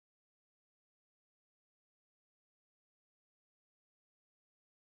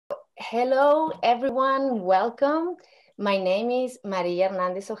Hello, everyone. Welcome. My name is Maria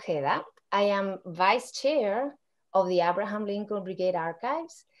Hernandez Ojeda. I am Vice Chair of the Abraham Lincoln Brigade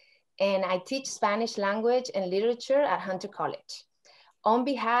Archives, and I teach Spanish language and literature at Hunter College. On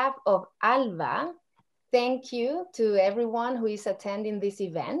behalf of ALBA, thank you to everyone who is attending this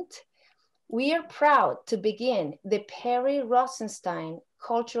event. We are proud to begin the Perry Rosenstein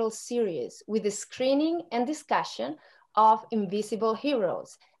Cultural Series with the screening and discussion of Invisible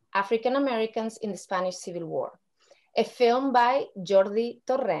Heroes, African Americans in the Spanish Civil War, a film by Jordi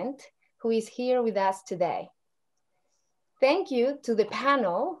Torrent, who is here with us today. Thank you to the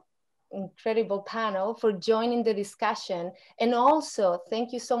panel, incredible panel, for joining the discussion. And also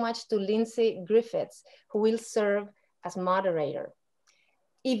thank you so much to Lindsay Griffiths, who will serve as moderator.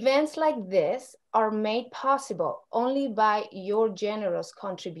 Events like this are made possible only by your generous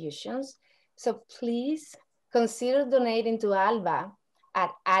contributions. So please consider donating to ALBA at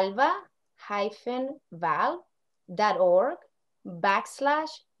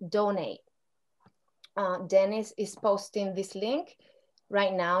alba-val.org/donate. Dennis is posting this link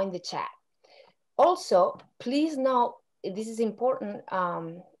right now in the chat. Also, please note, this is important,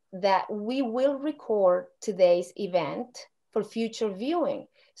 that we will record today's event for future viewing.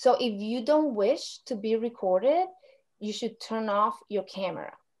 So if you don't wish to be recorded, you should turn off your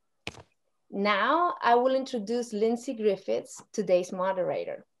camera. Now I will introduce Lindsay Griffiths, today's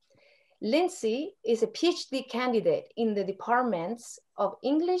moderator. Lindsay is a PhD candidate in the departments of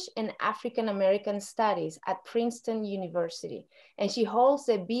English and African American Studies at Princeton University, and she holds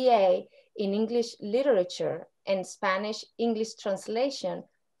a BA in English Literature and Spanish English Translation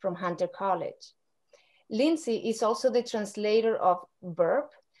from Hunter College. Lindsay is also the translator of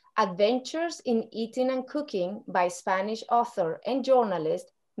Burp, Adventures in Eating and Cooking by Spanish author and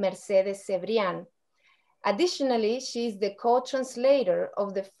journalist Mercedes Cebrián. Additionally, she is the co-translator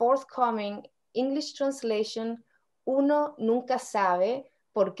of the forthcoming English translation Uno Nunca Sabe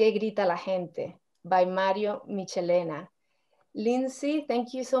Por Qué Grita la Gente by Mario Michelena. Lindsay,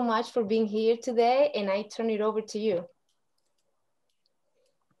 thank you so much for being here today, and I turn it over to you.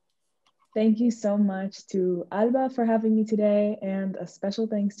 Thank you so much to ALBA for having me today, and a special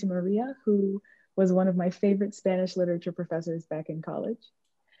thanks to Maria, who was one of my favorite Spanish literature professors back in college.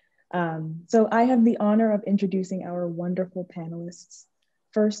 So I have the honor of introducing our wonderful panelists.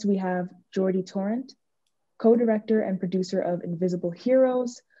 First, we have Jordi Torrent, co-director and producer of Invisible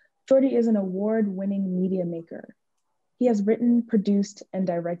Heroes. Jordi is an award-winning media maker. He has written, produced, and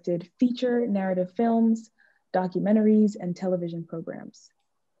directed feature narrative films, documentaries, and television programs.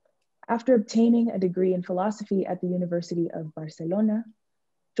 After obtaining a degree in philosophy at the University of Barcelona,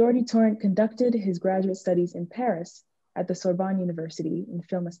 Jordi Torrent conducted his graduate studies in Paris at the Sorbonne University in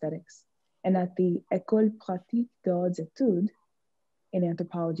film aesthetics and at the École Pratique des Hautes Études in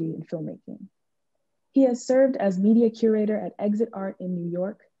anthropology and filmmaking. He has served as media curator at Exit Art in New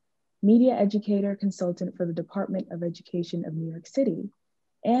York, media educator consultant for the Department of Education of New York City,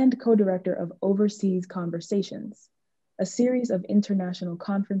 and co-director of Overseas Conversations, a series of international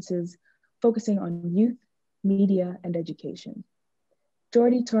conferences focusing on youth, media, and education.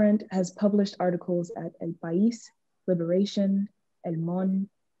 Jordi Torrent has published articles at El País, Liberation, El Mon,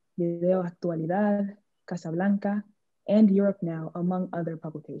 Video Actualidad, Casablanca, and Europe Now, among other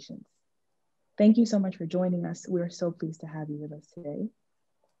publications. Thank you so much for joining us. We are so pleased to have you with us today.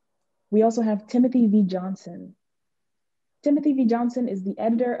 We also have Timothy V. Johnson. Timothy V. Johnson is the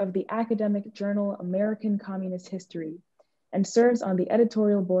editor of the academic journal American Communist History and serves on the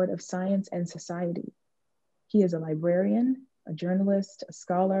editorial board of Science and Society. He is a librarian, a journalist, a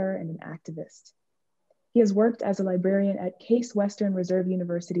scholar, and an activist. He has worked as a librarian at Case Western Reserve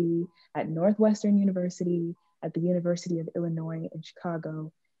University, at Northwestern University, at the University of Illinois in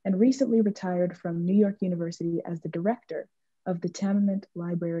Chicago, and recently retired from New York University as the director of the Tamiment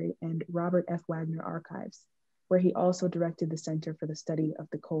Library and Robert F. Wagner Archives, where he also directed the Center for the Study of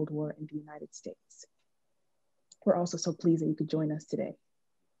the Cold War in the United States. We're also so pleased that you could join us today.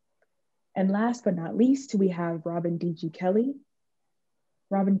 And last but not least, we have Robin D.G. Kelley.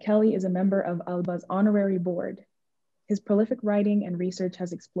 Robin Kelley is a member of ALBA's honorary board. His prolific writing and research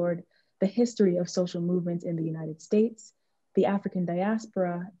has explored the history of social movements in the United States, the African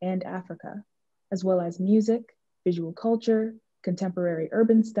diaspora, and Africa, as well as music, visual culture, contemporary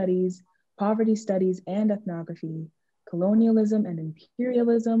urban studies, poverty studies and ethnography, colonialism and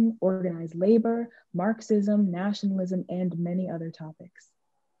imperialism, organized labor, Marxism, nationalism, and many other topics.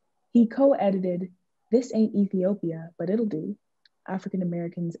 He co-edited This Ain't Ethiopia, But It'll Do, African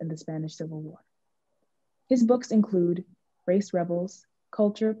Americans and the Spanish Civil War. His books include Race Rebels,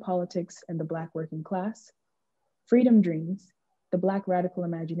 Culture, Politics, and the Black Working Class, Freedom Dreams, The Black Radical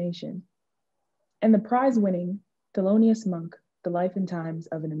Imagination, and the prize-winning Thelonious Monk, The Life and Times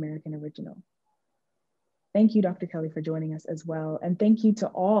of an American Original. Thank you, Dr. Kelley, for joining us as well. And thank you to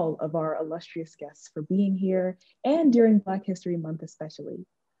all of our illustrious guests for being here and during Black History Month especially,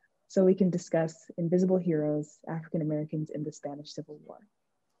 so we can discuss invisible heroes, African Americans in the Spanish Civil War.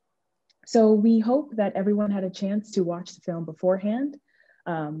 So we hope that everyone had a chance to watch the film beforehand.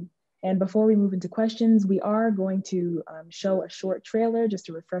 And before we move into questions, we are going to show a short trailer just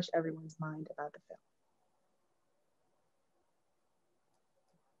to refresh everyone's mind about the film.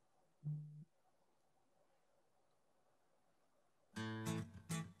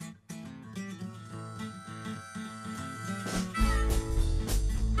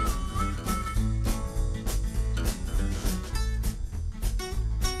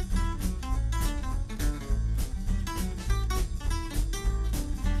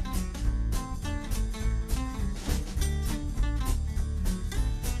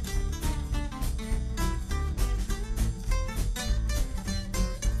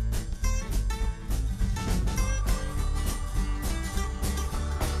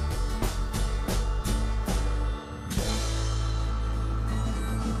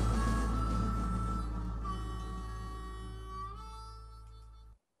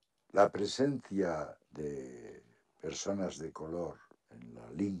 La presencia de personas de color en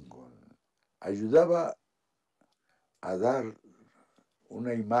la Lincoln ayudaba a dar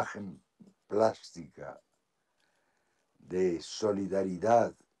una imagen plástica de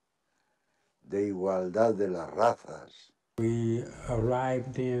solidaridad, de igualdad de las razas. We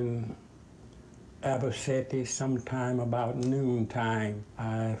arrived in Albacete sometime about noontime.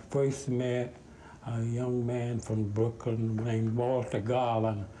 I first met a young man from Brooklyn named Walter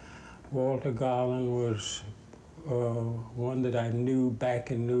Garland. Walter Garland was one that I knew back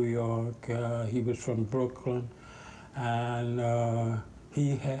in New York. He was from Brooklyn, and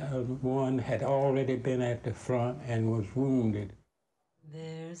he had already been at the front and was wounded.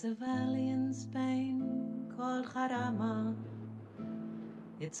 There's a valley in Spain called Jarama.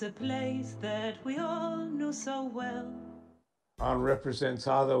 It's a place that we all knew so well. Han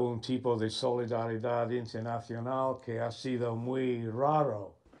representado un tipo de solidaridad internacional que ha sido muy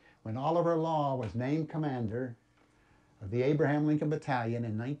raro. When Oliver Law was named commander of the Abraham Lincoln Battalion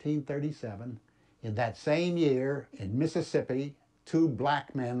in 1937, in that same year in Mississippi, 2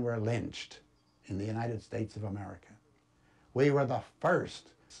 black men were lynched in the United States of America. We were the first.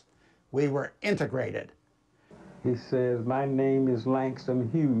 We were integrated. He says, "My name is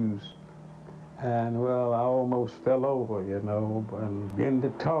Langston Hughes." And well, I almost fell over, you know, and began to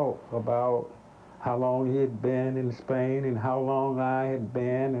talk about how long he had been in Spain and how long I had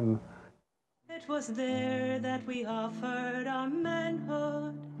been. And it was there that we offered our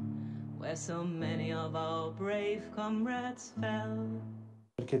manhood, where so many of our brave comrades fell.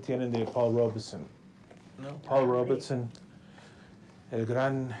 ¿Qué tienen de Paul Robeson? ¿No? Paul Robeson, el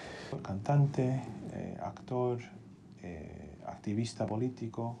gran cantante, actor, activista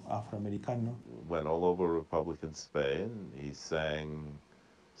político afroamericano. Went all over Republican Spain. He sang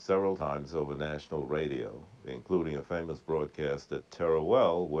several times over national radio, including a famous broadcast at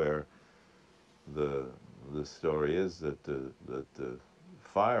Teruel, where the story is that the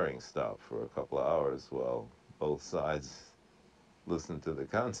firing stopped for a couple of hours while both sides listened to the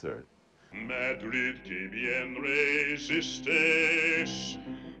concert. Madrid, que bien resistes.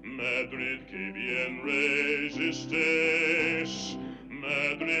 Madrid, que bien resistes.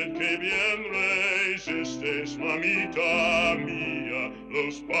 Madrid, que bien resistes, mamita mía.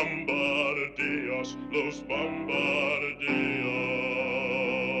 Los bombardeos, los bombardeos.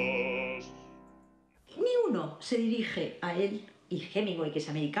 Ni uno se dirige a él, y Hemingway, que es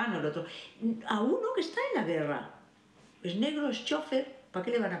americano, el otro, a uno que está en la guerra. Es negro, es chofer, ¿para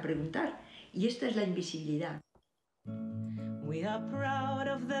qué le van a preguntar? Y esta es la invisibilidad. We are proud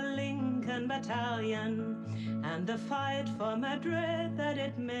of the Lincoln Battalion and the fight for Madrid that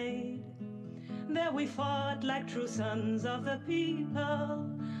it made. There we fought like true sons of the people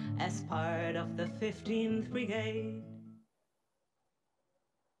as part of the 15th Brigade.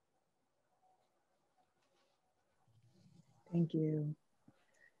 Thank you.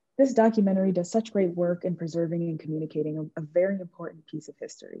 This documentary does such great work in preserving and communicating a very important piece of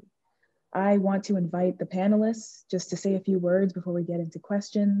history. I want to invite the panelists just to say a few words before we get into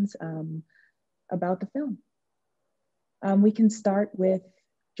questions about the film. We can start with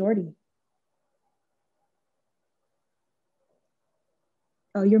Jordi.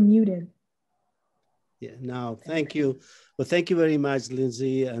 Oh, you're muted. Yeah, no, thank you. Well, thank you very much,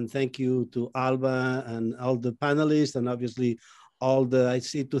 Lindsay, and thank you to ALBA and all the panelists, and obviously all the, I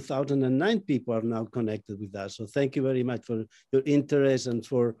see 2009 people are now connected with us. So thank you very much for your interest and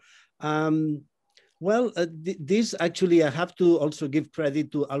for, this actually, I have to also give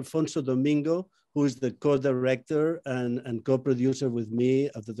credit to Alfonso Domingo, who is the co-director and co-producer with me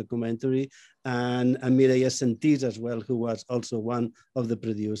of the documentary, and Mireia Sentis as well, who was also one of the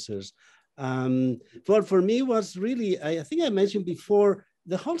producers. For me was really, I think I mentioned before,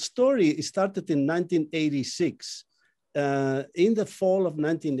 the whole story started in 1986. In the fall of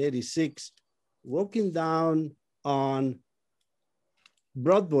 1986, walking down on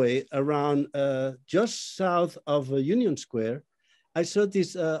Broadway around just south of Union Square, I saw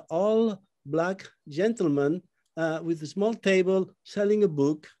this all Black gentleman with a small table selling a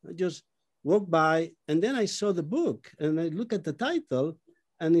book. I just walked by, and then I saw the book, and I look at the title,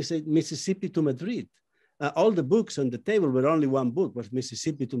 and it said Mississippi to Madrid. All the books on the table were only one book, was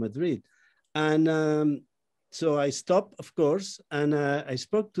Mississippi to Madrid. And so I stopped, of course, and I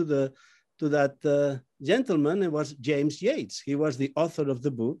spoke to that gentleman. It was James Yates. He was the author of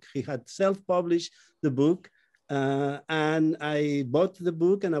the book. He had self-published the book, and I bought the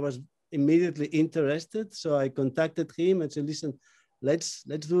book, and I was immediately interested. So I contacted him and said, listen, let's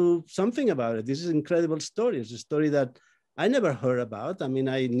do something about it. This is an incredible story. It's a story that I never heard about. I mean,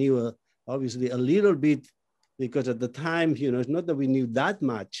 I knew obviously a little bit, because at the time, it's not that we knew that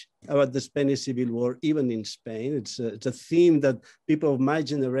much about the Spanish Civil War, even in Spain. It's a theme that people of my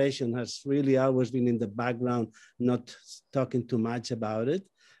generation has really always been in the background, not talking too much about it.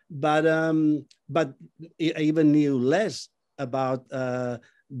 But I even knew less about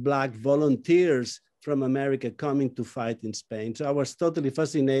Black volunteers from America coming to fight in Spain. So I was totally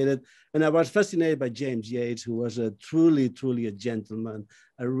fascinated. And I was fascinated by James Yates, who was truly a gentleman,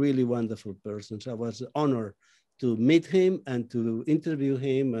 a really wonderful person. So I was honored to meet him and to interview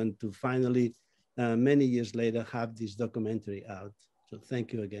him and to finally, many years later, have this documentary out. So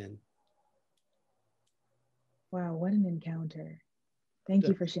thank you again. Wow, what an encounter. Thank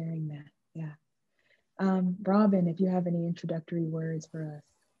you for sharing that. Yeah. Robin, if you have any introductory words for us.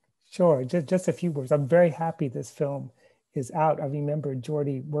 Sure, just a few words. I'm very happy this film is out. I remember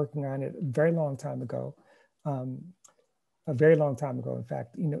Jordi working on it a very long time ago. A very long time ago, in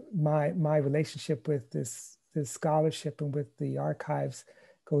fact. My relationship with this scholarship and with the archives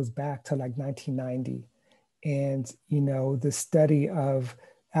goes back to like 1990. And, the study of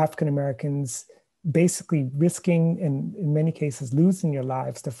African Americans basically risking, and in many cases, losing their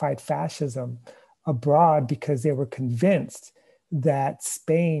lives to fight fascism abroad because they were convinced that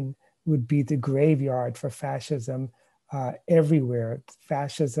Spain would be the graveyard for fascism everywhere.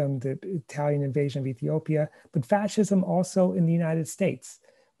 Fascism, the Italian invasion of Ethiopia, but fascism also in the United States,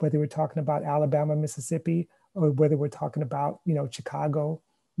 whether we're talking about Alabama, Mississippi, or whether we're talking about, Chicago,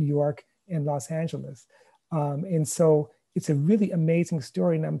 New York, and Los Angeles. And so it's a really amazing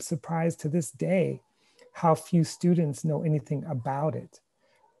story. And I'm surprised to this day how few students know anything about it,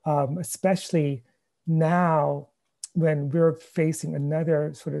 especially now when we're facing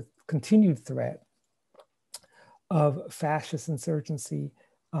another sort of continued threat of fascist insurgency,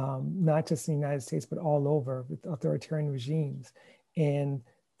 not just in the United States, but all over with authoritarian regimes. And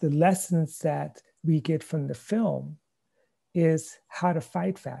the lessons that we get from the film is how to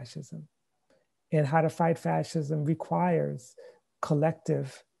fight fascism. And how to fight fascism requires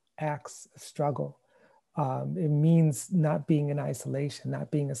collective acts of struggle. It means not being in isolation,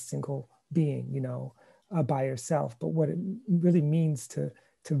 not being a single being, by yourself, but what it really means to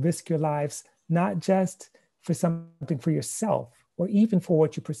risk your lives, not just for something for yourself, or even for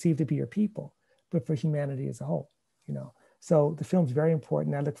what you perceive to be your people, but for humanity as a whole, So the film's very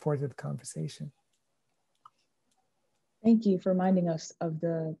important. I look forward to the conversation. Thank you for reminding us of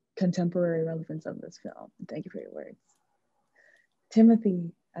the contemporary relevance of this film. Thank you for your words.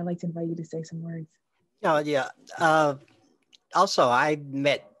 Timothy, I'd like to invite you to say some words. Oh, yeah. Also, I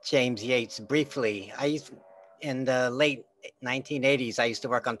met James Yates briefly. In the late 1980s, I used to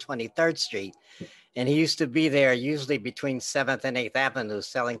work on 23rd Street, and he used to be there usually between 7th and 8th Avenue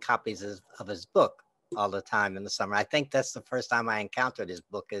selling copies of his book all the time in the summer. I think that's the first time I encountered his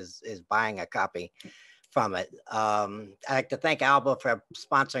book is buying a copy from it. I'd like to thank ALBA for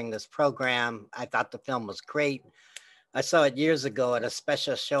sponsoring this program. I thought the film was great. I saw it years ago at a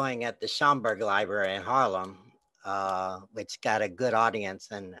special showing at the Schomburg Library in Harlem, which got a good audience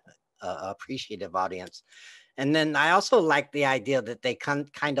and appreciative audience. And then I also like the idea that they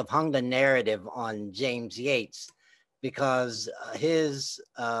kind of hung the narrative on James Yates, because his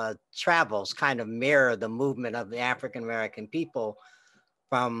travels kind of mirror the movement of the African-American people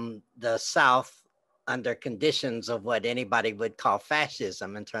from the South under conditions of what anybody would call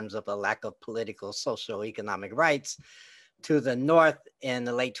fascism in terms of a lack of political, social, economic rights, to the north in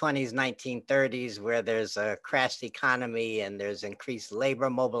the late 20s, 1930s, where there's a crashed economy and there's increased labor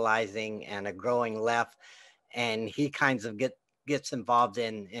mobilizing and a growing left. And he kinds of gets involved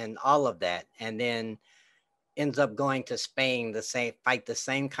in all of that, and then ends up going to Spain to fight the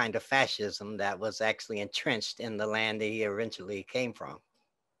same kind of fascism that was actually entrenched in the land that he originally came from.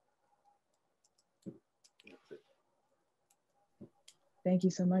 Thank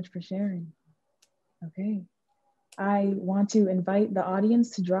you so much for sharing. Okay. I want to invite the audience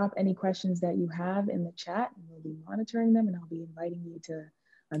to drop any questions that you have in the chat, and we'll be monitoring them, and I'll be inviting you to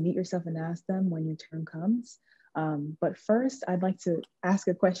unmute yourself and ask them when your turn comes. But first, I'd like to ask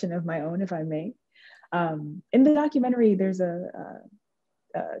a question of my own, if I may. In the documentary, there's a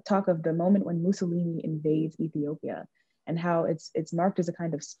talk of the moment when Mussolini invades Ethiopia and how it's marked as a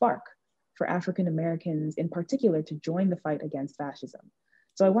kind of spark for African Americans in particular to join the fight against fascism.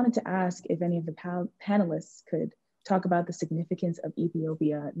 So I wanted to ask if any of the panelists could talk about the significance of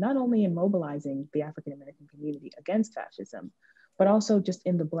Ethiopia, not only in mobilizing the African American community against fascism, but also just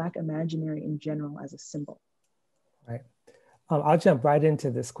in the Black imaginary in general as a symbol. Right. I'll jump right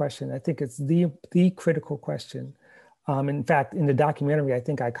into this question. I think it's the critical question. In fact, in the documentary, I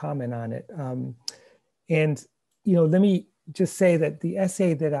think I comment on it. And, you know, let me just say that the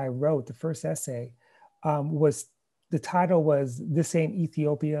essay that I wrote, the first essay, the title was "This Ain't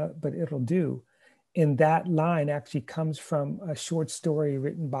Ethiopia, But It'll Do." And that line actually comes from a short story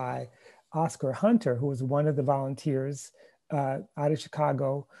written by Oscar Hunter, who was one of the volunteers out of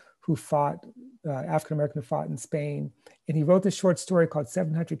Chicago who fought, African-American who fought in Spain. And he wrote this short story called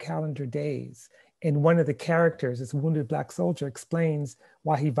 700 Calendar Days. And one of the characters, this wounded Black soldier, explains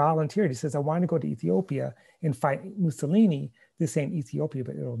why he volunteered. He says, I want to go to Ethiopia and fight Mussolini. This ain't Ethiopia,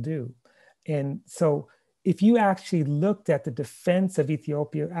 but it'll do. And so if you actually looked at the defense of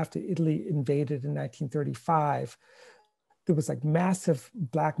Ethiopia after Italy invaded in 1935, there was like massive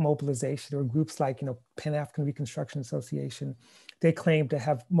Black mobilization. There were groups like, you know, Pan-African Reconstruction Association. They claimed to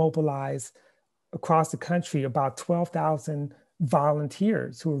have mobilized across the country about 12,000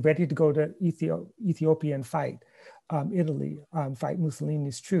 volunteers who were ready to go to Ethiopia and fight Italy, fight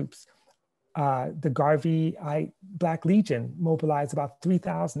Mussolini's troops. The Garvey Black Legion mobilized about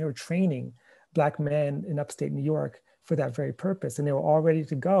 3,000. They were training Black men in upstate New York for that very purpose. And they were all ready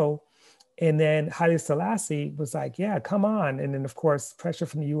to go. And then Haile Selassie was like, yeah, come on. And then of course, pressure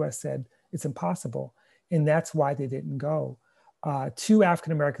from the US said, it's impossible. And that's why they didn't go. Two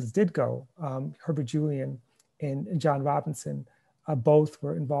African-Americans did go, Herbert Julian and John Robinson. Both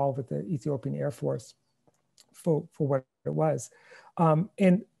were involved with the Ethiopian Air Force for what it was.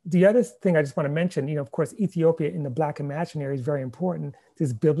 And the other thing I just want to mention, you know, of course, Ethiopia in the Black imaginary is very important.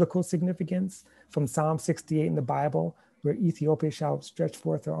 There's biblical significance from Psalm 68 in the Bible, where Ethiopia shall stretch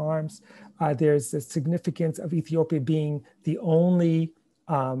forth her arms. There's the significance of Ethiopia being the only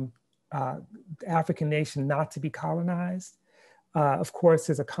African nation not to be colonized. Of course,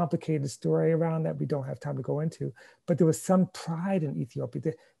 there's a complicated story around that we don't have time to go into, but there was some pride in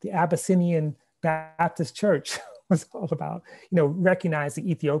Ethiopia. The Abyssinian Baptist Church was all about, you know, recognizing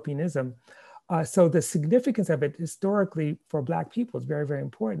Ethiopianism. So the significance of it historically for Black people is very, very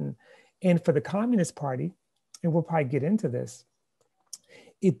important. And for the Communist Party, and we'll probably get into this,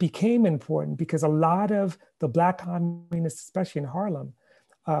 it became important because a lot of the Black communists, especially in Harlem,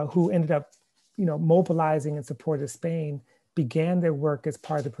 who ended up, you know, mobilizing in support of Spain, began their work as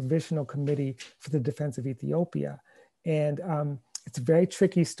part of the Provisional Committee for the Defense of Ethiopia. And it's a very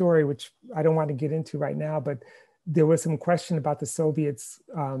tricky story, which I don't want to get into right now, but there was some question about the Soviets'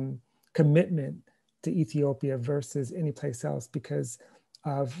 commitment to Ethiopia versus any place else because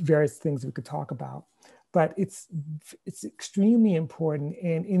of various things we could talk about. But it's extremely important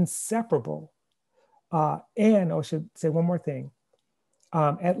and inseparable. And I should say one more thing.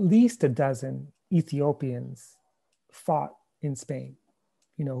 At least a dozen Ethiopians fought in Spain,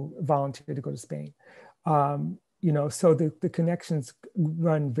 you know, volunteered to go to Spain. You know, so the connections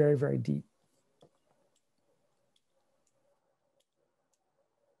run very, very deep.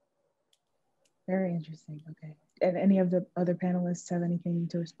 Very interesting, okay. And any of the other panelists have anything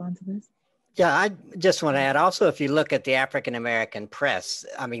to respond to this? Yeah, I just want to add also, if you look at the African-American press,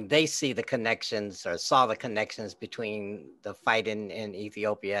 I mean, they see the connections or saw the connections between the fight in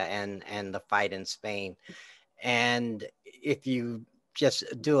Ethiopia and the fight in Spain. And if you just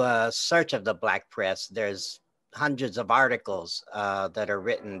do a search of the Black press, there's hundreds of articles that are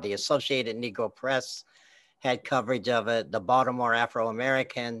written. The Associated Negro Press had coverage of it. The Baltimore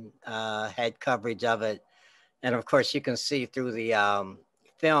Afro-American had coverage of it. And of course, you can see through the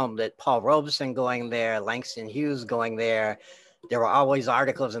film that Paul Robeson going there, Langston Hughes going there, there were always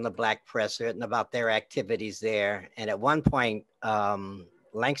articles in the Black press written about their activities there. And at one point,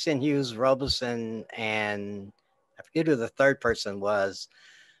 Langston Hughes Robeson and I forget who the third person was,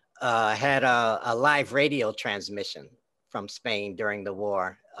 had a live radio transmission from Spain during the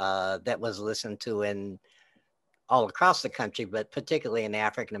war that was listened to in all across the country, but particularly in the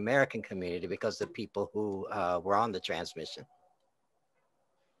African-American community because of the people who were on the transmission.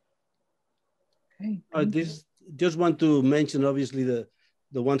 This just want to mention, obviously, the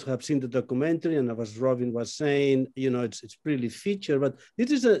ones who have seen the documentary, and as Robin was saying, you know, it's pretty featured, but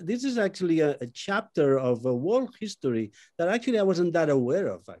this is actually a chapter of a world history that actually I wasn't that aware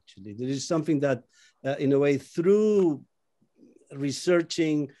of. Actually, there is something that, in a way, through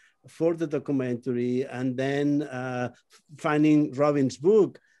researching for the documentary and then finding Robin's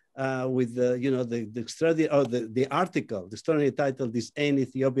book with the, you know, the study or the article, the story titled "This Ain't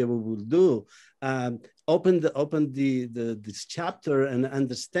Ethiopia We Will Do," opened this chapter and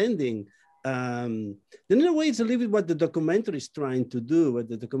understanding. Then in a way, it's a little bit what the documentary is trying to do. What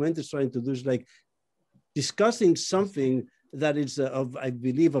the documentary is trying to do is like discussing something that is of, I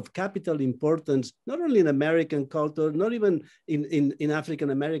believe, of capital importance, not only in American culture, not even in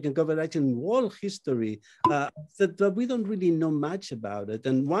African American culture, but actually in world history, that we don't really know much about it.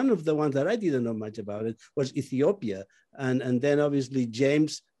 And one of the ones that I didn't know much about it was Ethiopia. And then obviously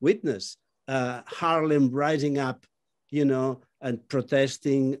James witnessed Harlem rising up, you know, and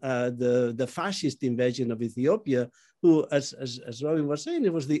protesting the fascist invasion of Ethiopia, who, as Robin was saying,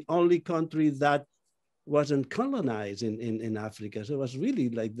 it was the only country that wasn't colonized in Africa. So it was really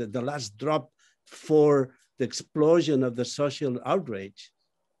like the last drop for the explosion of the social outrage.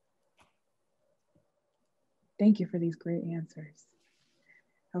 Thank you for these great answers.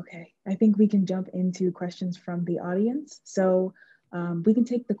 Okay, I think we can jump into questions from the audience. So we can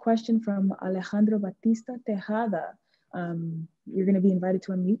take the question from Alejandro Batista Tejada. You're gonna be invited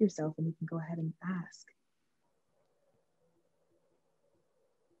to unmute yourself and you can go ahead and ask.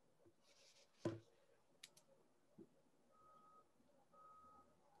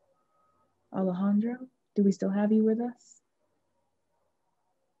 Alejandro, do we still have you with us?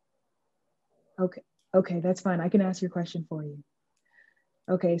 Okay, that's fine. I can ask your question for you.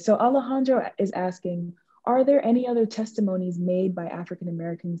 Okay, so Alejandro is asking, are there any other testimonies made by African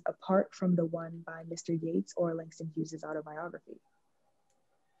Americans apart from the one by Mr. Yates or Langston Hughes' autobiography?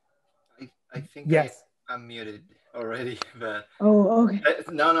 I think yes. I'm muted already, but oh, okay.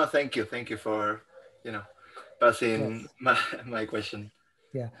 No, thank you for, you know, passing yes. my question.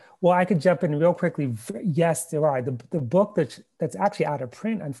 Yeah, well, I could jump in real quickly. Yes, there are. The book that's actually out of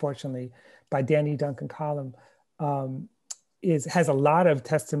print, unfortunately, by Danny Duncan Collum, has a lot of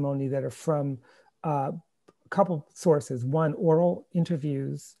testimony that are from a couple sources. One, oral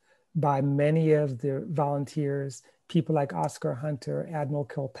interviews by many of the volunteers, people like Oscar Hunter, Admiral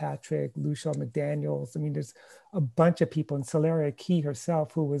Kilpatrick, Lucia McDaniels. I mean, there's a bunch of people, and Celeria Key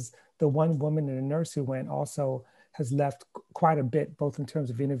herself, who was the one woman and a nurse who went, also has left quite a bit, both in terms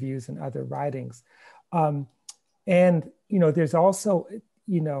of interviews and other writings. And, you know, there's also,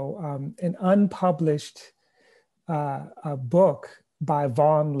 you know, an unpublished book by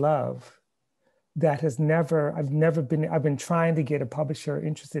Vaughn Love that has I've been trying to get a publisher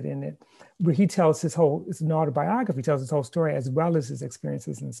interested in it, where he tells it's an autobiography, he tells his whole story as well as his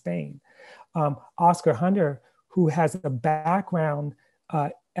experiences in Spain. Oscar Hunter, who has a background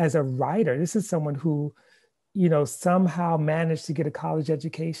as a writer, this is someone who, you know, somehow managed to get a college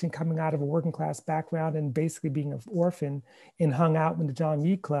education coming out of a working class background and basically being an orphan, and hung out in the John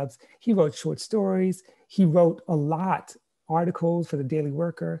Reed clubs. He wrote short stories. He wrote a lot, articles for the Daily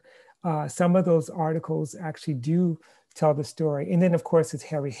Worker. Some of those articles actually do tell the story. And then of course it's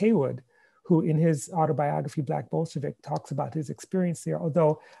Harry Haywood, who in his autobiography, Black Bolshevik, talks about his experience there.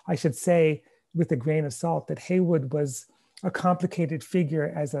 Although I should say with a grain of salt that Haywood was a complicated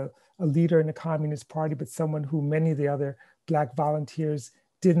figure as a leader in the Communist Party, but someone who many of the other Black volunteers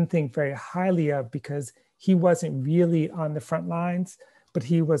didn't think very highly of, because he wasn't really on the front lines, but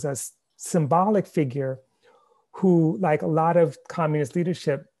he was a symbolic figure who, like a lot of communist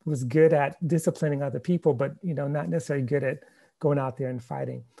leadership, was good at disciplining other people, but, you know, not necessarily good at going out there and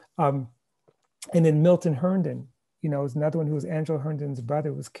fighting. And then Milton Herndon, you know, is another one who was Angelo Herndon's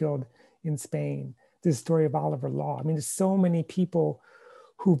brother, was killed in Spain. This story of Oliver Law. I mean, there's so many people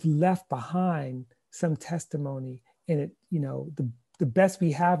who've left behind some testimony, and it, you know, the best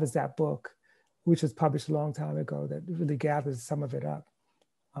we have is that book, which was published a long time ago, that really gathers some of it up.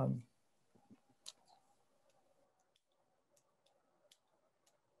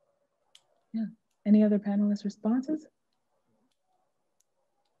 Yeah. Any other panelist responses?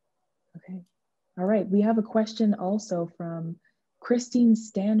 Okay. All right. We have a question also from Christine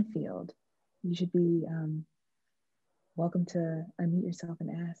Stanfield, you should be welcome to unmute yourself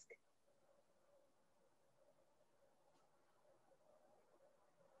and ask.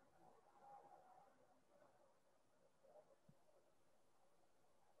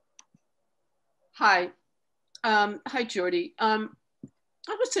 Hi. Hi, Jordi. I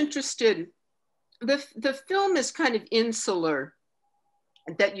was interested, the film is kind of insular,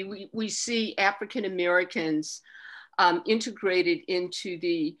 that we see African Americans integrated into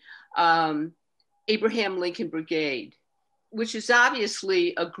the Abraham Lincoln Brigade, which is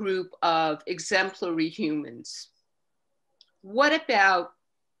obviously a group of exemplary humans. What about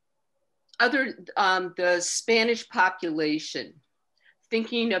the Spanish population?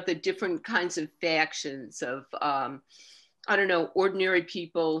 Thinking of the different kinds of factions of, I don't know, ordinary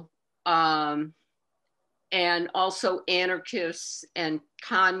people, and also anarchists and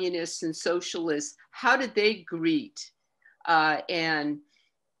communists and socialists, how did they greet and,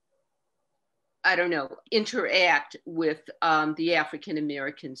 I don't know, interact with the African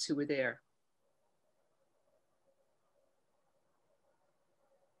Americans who were there?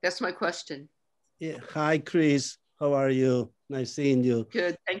 That's my question. Yeah. Hi, Chris. How are you? Nice seeing you.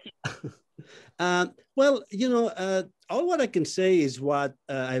 Good, thank you. Well, you know, all what I can say is what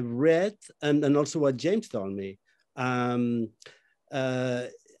I read and also what James told me.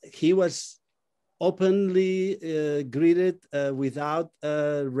 He was openly greeted without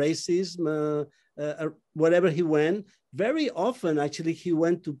racism wherever he went. Very often, actually, he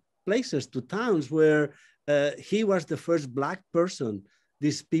went to places, to towns where he was the first Black person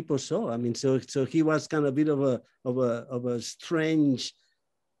these people saw. I mean, so he was kind of a bit of a strange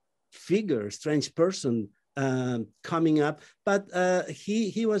figure, strange person coming up, but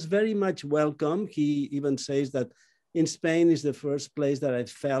he was very much welcome. He even says that in Spain is the first place that I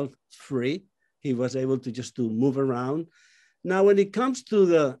felt free. He was able to just to move around. Now, when it comes to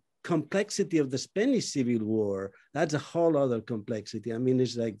the complexity of the Spanish Civil War, that's a whole other complexity. I mean,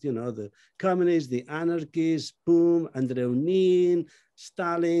 it's like, you know, the communists, the anarchists, boom, Andreunin,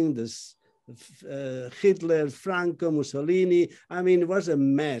 Stalin, Hitler, Franco, Mussolini. I mean, it was a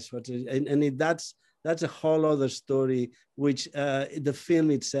mess. That's a whole other story, which the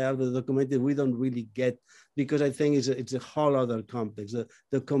film itself, the documentary, we don't really get, because I think it's a whole other complex.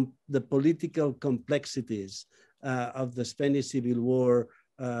 The political complexities of the Spanish Civil War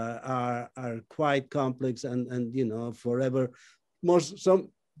are quite complex, and you know, forever.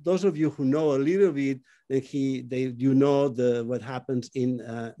 Those of you who know a little bit, you know what happens in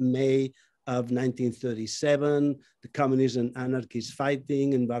May of 1937, the communists and anarchists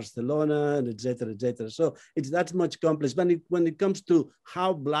fighting in Barcelona, and et cetera, et cetera. So that's much complex. But when it comes to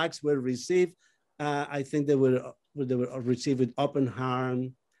how Blacks were received, I think they were received with open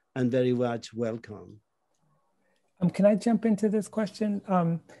arms and very much welcome. Can I jump into this question?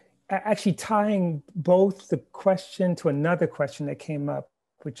 Actually tying both the question to another question that came up,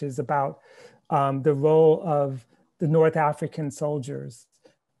 which is about the role of the North African soldiers,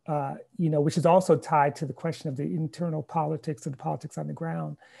 you know, which is also tied to the question of the internal politics of the politics on the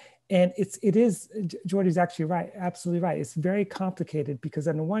ground. And it is, Jordi's actually right, absolutely right. It's very complicated because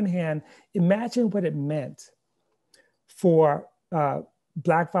on the one hand, imagine what it meant for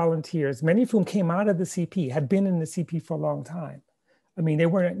Black volunteers, many of whom came out of the CP, had been in the CP for a long time. I mean, they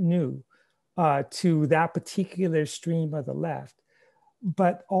weren't new to that particular stream of the left,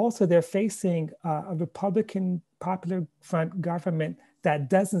 but also they're facing a Republican Popular Front government that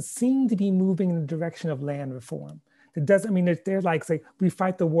doesn't seem to be moving in the direction of land reform. It doesn't, I mean, they're like, say, we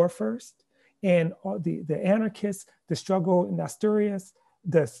fight the war first, and all the anarchists, the struggle in Asturias,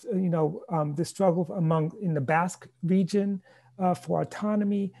 the struggle in the Basque region, for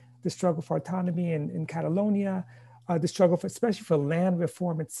autonomy, the struggle for autonomy in Catalonia, the struggle especially for land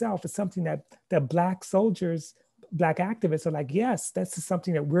reform itself is something that Black soldiers, Black activists are like, yes, that's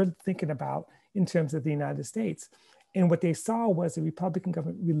something that we're thinking about in terms of the United States. And what they saw was the Republican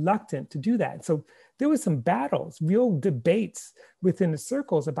government reluctant to do that. So there was some battles, real debates within the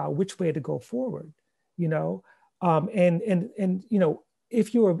circles about which way to go forward, you know? And you know,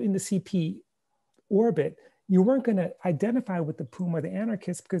 if you were in the CP orbit, you weren't going to identify with the POUM or the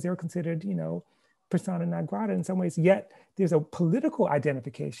anarchists because they were considered, you know, persona non grata in some ways, yet there's a political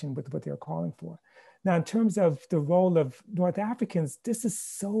identification with what they're calling for. Now, in terms of the role of North Africans, this is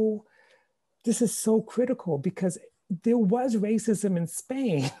so critical because there was racism in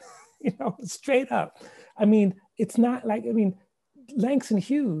Spain, you know, straight up. I mean, it's not like, I mean, Langston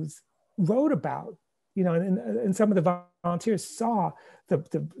Hughes wrote about, you know, and some of the volunteers saw the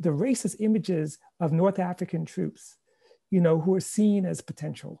racist images of North African troops, you know, who are seen as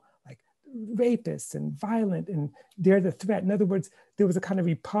potential, like rapists and violent, and they're the threat. In other words, there was a kind of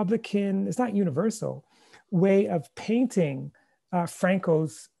Republican, it's not universal, way of painting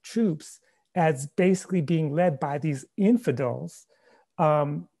Franco's troops as basically being led by these infidels,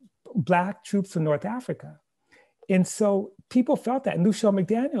 Black troops from North Africa. And so people felt that. And Luciel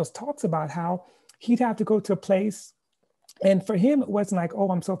McDaniels talks about how he'd have to go to a place, and for him, it wasn't like, oh,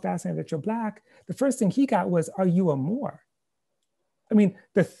 I'm so fascinated that you're Black. The first thing he got was, are you a Moor? I mean,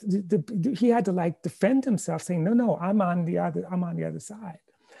 he had to like defend himself, saying, no, I'm on the other side.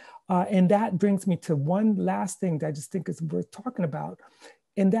 And that brings me to one last thing that I just think is worth talking about.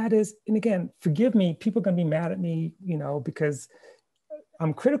 And that is, and again, forgive me, people are gonna be mad at me, you know, because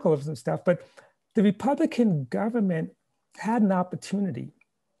I'm critical of some stuff, but the Republican government had an opportunity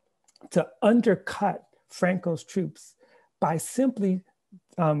to undercut Franco's troops by simply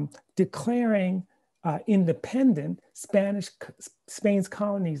declaring independent Spain's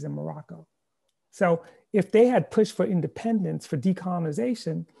colonies in Morocco. So if they had pushed for independence, for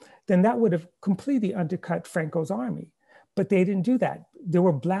decolonization, then that would have completely undercut Franco's army. But they didn't do that. There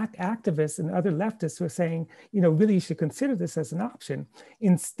were Black activists and other leftists who were saying, you know, really you should consider this as an option.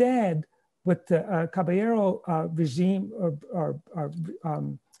 Instead, what the Caballero regime or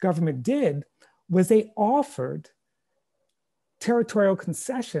government did was they offered territorial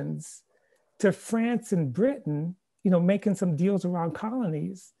concessions to France and Britain, you know, making some deals around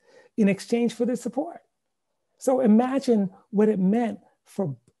colonies in exchange for their support. So imagine what it meant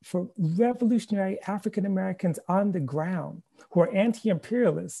for revolutionary African Americans on the ground who are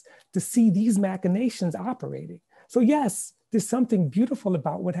anti-imperialists to see these machinations operating. So yes, there's something beautiful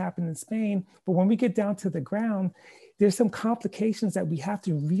about what happened in Spain, but when we get down to the ground, there's some complications that we have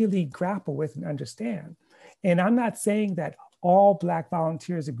to really grapple with and understand. And I'm not saying that all Black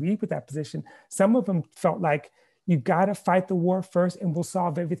volunteers agreed with that position. Some of them felt like you gotta fight the war first and we'll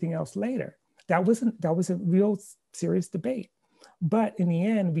solve everything else later. That was a real serious debate. But in the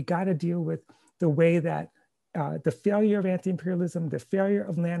end, we gotta deal with the way that the failure of anti-imperialism, the failure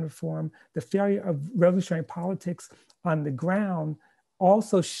of land reform, the failure of revolutionary politics on the ground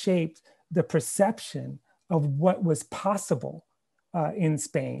also shaped the perception of what was possible in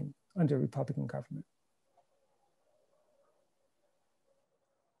Spain under Republican government.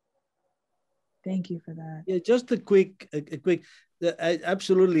 Thank you for that. Yeah, just a quick,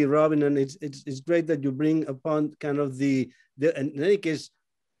 absolutely, Robin, and it's great that you bring upon kind of the in any case,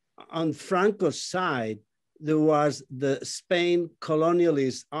 on Franco's side, there was the Spain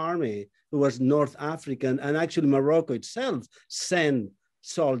colonialist army who was North African, and actually Morocco itself sent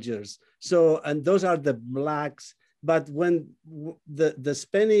soldiers. So, and those are the Blacks. But when the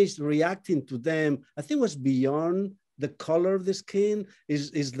Spanish reacting to them, I think was beyond the color of the skin,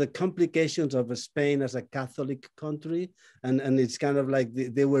 is the complications of Spain as a Catholic country. And it's kind of like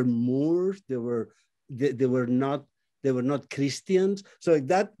they were Moors, they were not Christians. So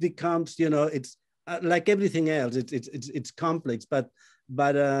that becomes, you know, it's like everything else, it's complex, but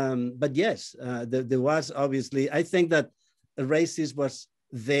yes, there was obviously, I think that racism was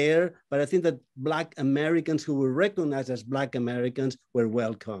there, but I think that Black Americans who were recognized as Black Americans were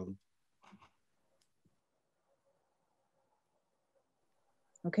welcome.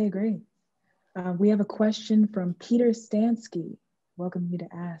 Okay, great. We have a question from Peter Stansky. Welcome you to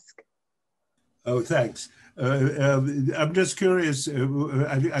ask. Oh, thanks. I'm just curious,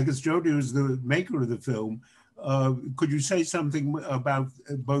 I guess Jordi was the maker of the film. Could you say something about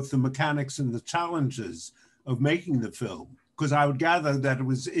both the mechanics and the challenges of making the film? Because I would gather that it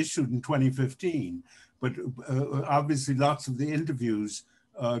was issued in 2015, but obviously lots of the interviews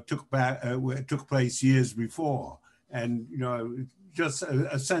took place years before. And, you know, just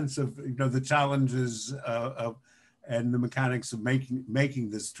a sense of, you know, the challenges and the mechanics of making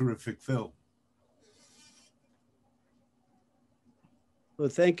this terrific film. Well,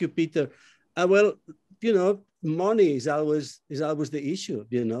 thank you, Peter. Well, you know, money is always the issue.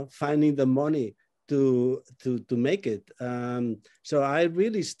 You know, finding the money to make it. So I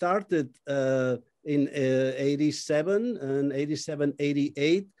really started in 87 and 87,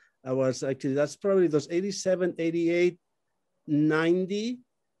 88. I was actually, that's probably those 87, 88, 90.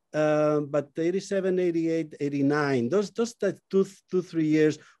 But 87, 88, 89, those 2-3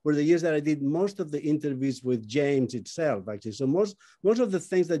 years were the years that I did most of the interviews with James itself, actually. So most of the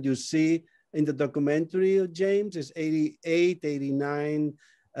things that you see in the documentary of James is 88, 89,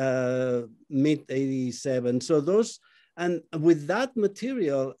 mid 87. So those, and with that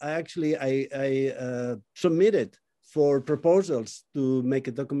material, I submitted for proposals to make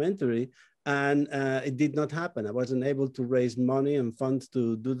a documentary. And it did not happen. I wasn't able to raise money and funds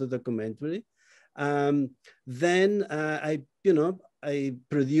to do the documentary. Then I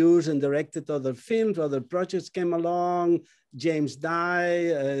produced and directed other films, other projects came along, James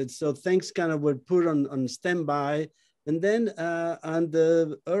died, so things kind of were put on standby. And then on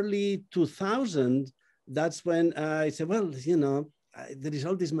the early 2000s, that's when I said, well, there is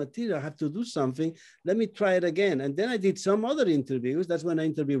all this material, I have to do something. Let me try it again. And then I did some other interviews. That's when I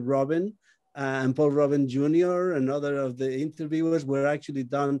interviewed Robin and Paul Robin Jr. and other of the interviewers were actually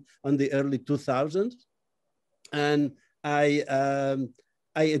done on the early 2000s. And I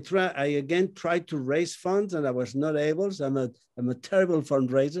again tried to raise funds and I was not able. So I'm a terrible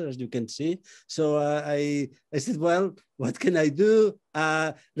fundraiser, as you can see. So I said, well, what can I do?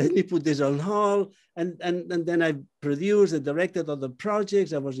 Let me put this on hold. And then I produced and directed other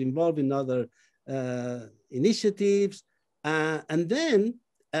projects. I was involved in other initiatives. And then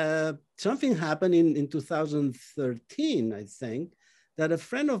something happened in 2013, I think, that a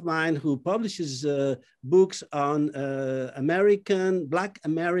friend of mine who publishes books on Black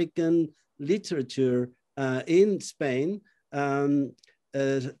American literature in Spain,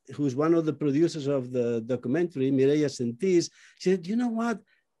 who's one of the producers of the documentary, Mireia Sentís, she said, you know what?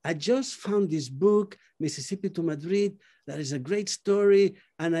 I just found this book, Mississippi to Madrid, that is a great story,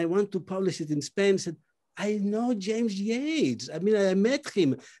 and I want to publish it in Spain. I said, I know James Yates. I mean, I met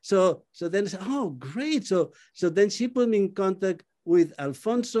him. So then I said, oh, great. So then she put me in contact with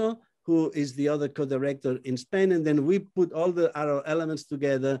Alfonso, who is the other co-director in Spain. And then we put all our elements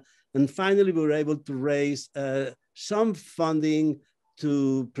together. And finally, we were able to raise some funding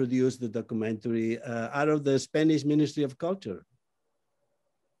to produce the documentary out of the Spanish Ministry of Culture.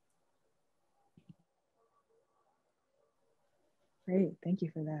 Great, thank you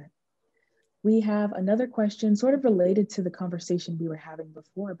for that. We have another question sort of related to the conversation we were having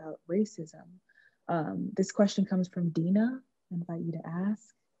before about racism. This question comes from Dina. I invite you to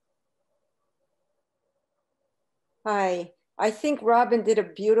ask. Hi, I think Robin did a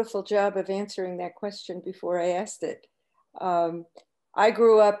beautiful job of answering that question before I asked it. I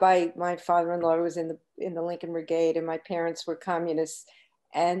grew up, my father-in-law was in the Lincoln Brigade and my parents were communists.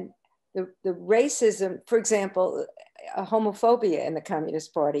 And the racism, for example, homophobia in the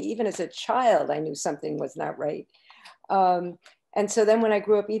Communist Party, even as a child, I knew something was not right. And so then when I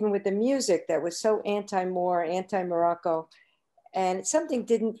grew up, even with the music that was so anti-Moor, anti-Morocco, and something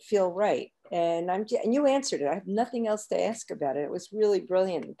didn't feel right. And you answered it. I have nothing else to ask about it. It was really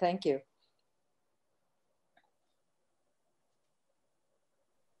brilliant. Thank you.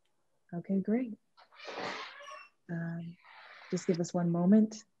 Okay, great. Just give us one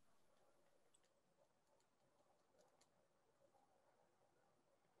moment.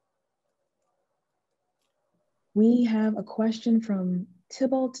 We have a question from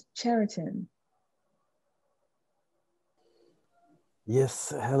Tybalt Cheriton.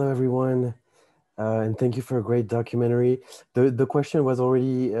 Yes, hello everyone, and thank you for a great documentary. The question was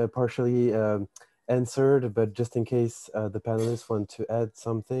already partially answered, but just in case the panelists want to add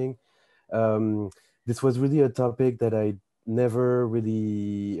something. This was really a topic that I never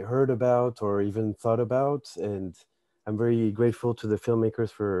really heard about or even thought about, and I'm very grateful to the filmmakers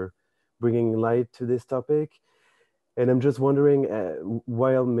for bringing light to this topic. And I'm just wondering,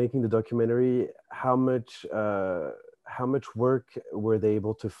 while making the documentary, how much work were they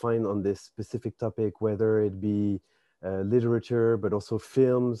able to find on this specific topic, whether it be literature, but also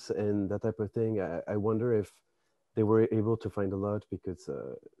films and that type of thing? I wonder if they were able to find a lot, because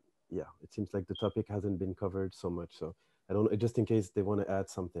yeah, it seems like the topic hasn't been covered so much. So I don't know, just in case they want to add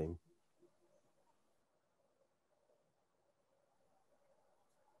something.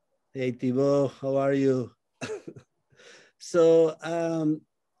 Hey, Thibault, how are you? So,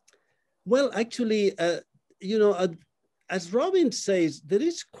 well, actually, as Robin says, there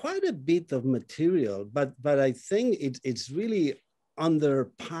is quite a bit of material, but I think it's really under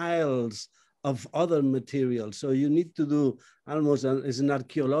piles of other material. So you need to do almost as an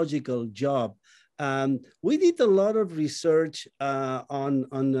archaeological job. We did a lot of research on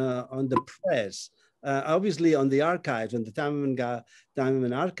the press. Obviously on the archives, on the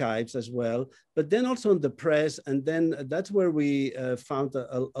Tamiment archives as well, but then also on the press, and then that's where we found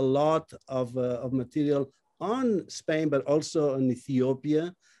a lot of material on Spain, but also on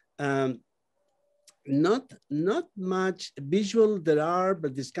Ethiopia. Not much visual there are,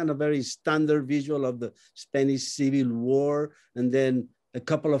 but this kind of very standard visual of the Spanish Civil War, and then a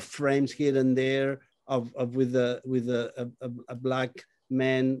couple of frames here and there with a black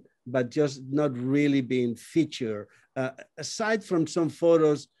man, but just not really being featured, aside from some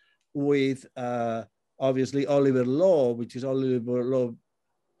photos with obviously Oliver Law, which is Oliver Law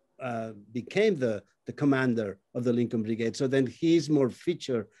became the commander of the Lincoln Brigade. So then he's more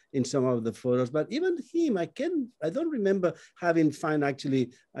featured in some of the photos. But even him, I don't remember having found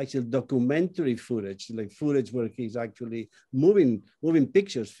actual documentary footage, like footage where he's actually moving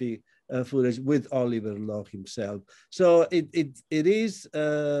pictures, footage with Oliver Law himself. So it is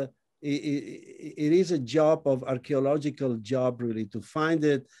a job of archaeological job really to find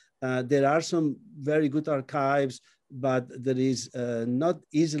it. There are some very good archives, but that is not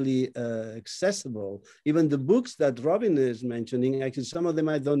easily accessible. Even the books that Robin is mentioning, actually, some of them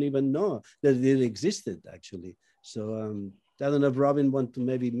I don't even know that they existed, actually. So I don't know if Robin wants to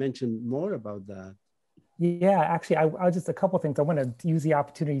maybe mention more about that. Yeah, actually, I'll just a couple of things. I want to use the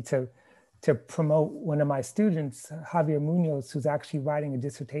opportunity to promote one of my students, Javier Munoz, who's actually writing a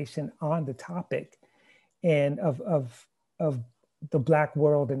dissertation on the topic and of the Black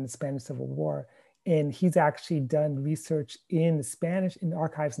world in the Spanish Civil War. And he's actually done research in the Spanish, in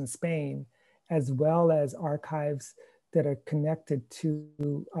archives in Spain, as well as archives that are connected to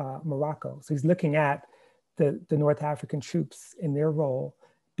Morocco. So he's looking at the North African troops in their role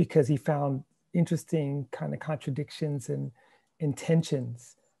because he found interesting kind of contradictions and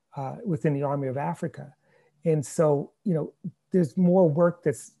tensions within the Army of Africa. And so, you know, there's more work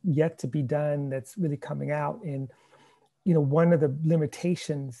that's yet to be done that's really coming out. And, you know, one of the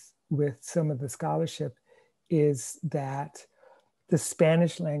limitations with some of the scholarship is that the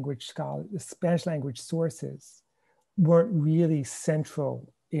Spanish language sources weren't really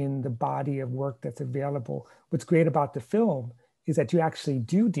central in the body of work that's available. What's great about the film is that you actually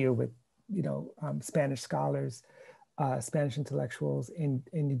do deal with, you know, Spanish scholars, Spanish intellectuals, and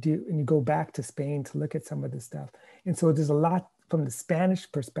you go back to Spain to look at some of this stuff. And so there's a lot from the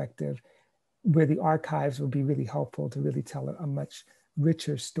Spanish perspective where the archives will be really helpful to really tell a much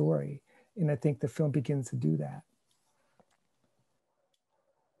richer story. And I think the film begins to do that.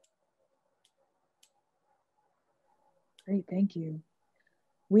 Great, thank you.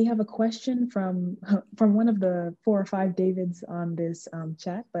 We have a question from one of the 4 or 5 Davids on this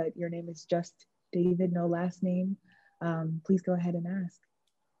chat, but your name is just David, no last name. Please go ahead and ask.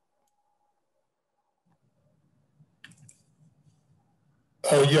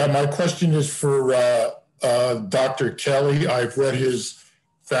 Yeah, my question is for Dr. Kelley. I've read his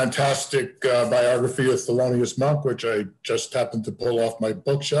fantastic biography of Thelonious Monk, which I just happened to pull off my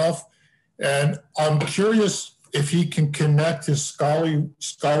bookshelf. And I'm curious if he can connect his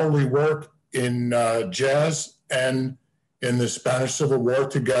scholarly work in jazz and in the Spanish Civil War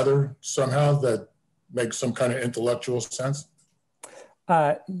together somehow that makes some kind of intellectual sense.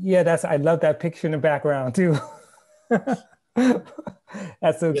 Yeah, I love that picture in the background too.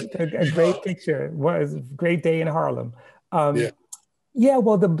 That's a great picture. It was a great day in Harlem. Yeah,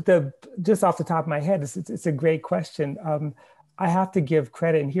 well, the just off the top of my head, it's a great question. I have to give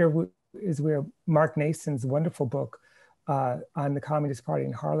credit, and here is where Mark Nason's wonderful book on the Communist Party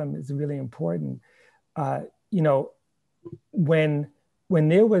in Harlem is really important. You know, when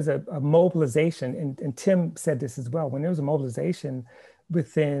there was a mobilization, and Tim said this as well, when there was a mobilization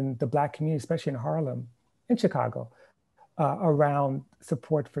within the Black community, especially in Harlem, in Chicago, around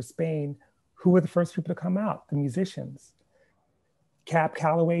support for Spain, who were the first people to come out? The musicians. Cab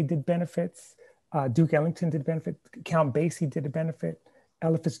Calloway did benefits, Duke Ellington did benefit, Count Basie did a benefit,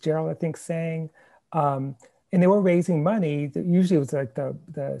 Ella Fitzgerald, I think, sang. And they were raising money. Usually it was like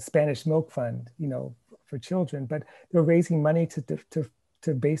the Spanish Milk Fund, you know, for children, but they were raising money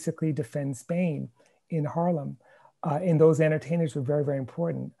to basically defend Spain in Harlem. And those entertainers were very, very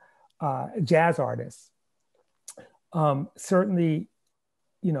important. Jazz artists. Certainly,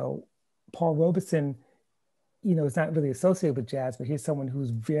 you know, Paul Robeson, you know, is not really associated with jazz, but he's someone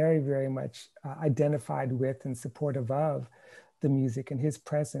who's very, very much identified with and supportive of the music, and his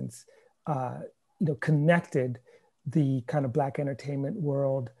presence, you know, connected the kind of Black entertainment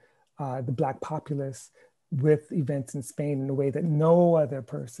world, the Black populace with events in Spain in a way that no other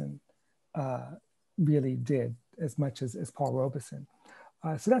person really did as much as Paul Robeson.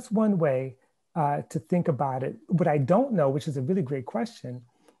 So that's one way to think about it. What I don't know, which is a really great question,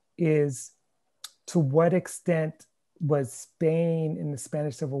 is to what extent was Spain in the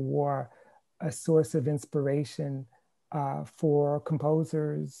Spanish Civil War a source of inspiration for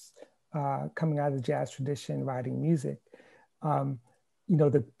composers coming out of the jazz tradition, writing music? You know,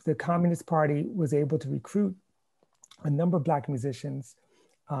 the Communist Party was able to recruit a number of Black musicians.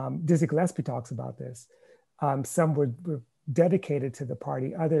 Dizzy Gillespie talks about this. Some were dedicated to the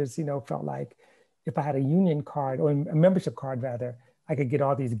party. Others, you know, felt like if I had a union card, or a membership card rather, I could get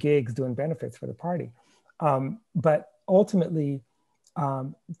all these gigs doing benefits for the party. But ultimately,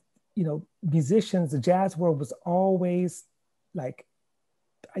 you know, musicians, the jazz world was always like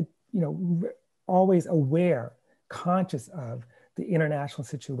always aware, conscious of the international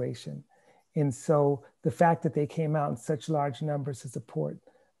situation. And so the fact that they came out in such large numbers to support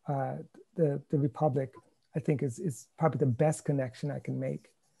the Republic, I think is probably the best connection I can make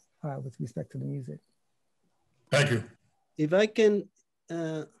with respect to the music. Thank you. If I can,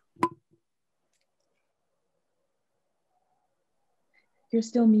 You're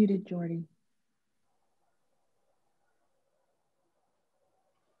still muted, Jordi.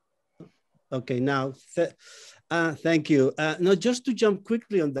 Okay, now, thank you. No, just to jump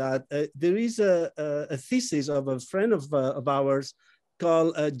quickly on that, there is a thesis of a friend of ours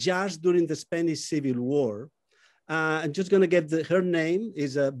called Jazz During the Spanish Civil War. I'm just gonna get her name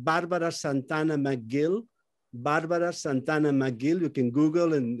is Barbara Santana McGill. Barbara Santana McGill, you can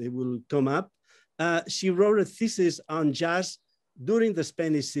Google and it will come up. She wrote a thesis on jazz during the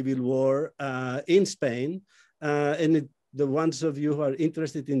Spanish Civil War in Spain. And the ones of you who are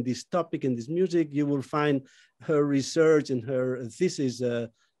interested in this topic and this music, you will find her research and her thesis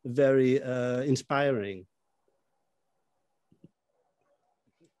very inspiring.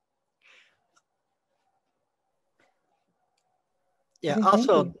 Yeah,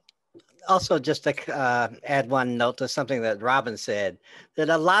 also just to add one note to something that Robin said, that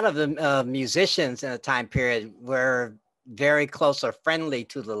a lot of the musicians in a time period were very close or friendly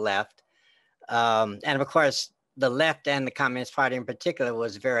to the left. And of course, the left and the Communist Party in particular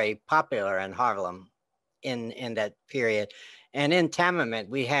was very popular in Harlem in that period. And in Tamiment,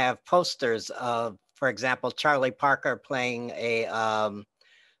 we have posters of, for example, Charlie Parker playing a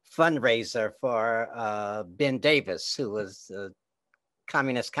fundraiser for Ben Davis, who was a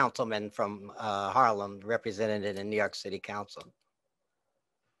communist councilman from Harlem, represented in New York City Council.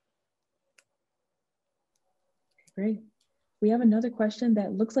 Great. We have another question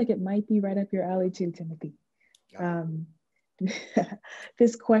that looks like it might be right up your alley too, Timothy.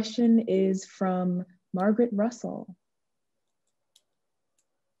 This question is from Margaret Russell.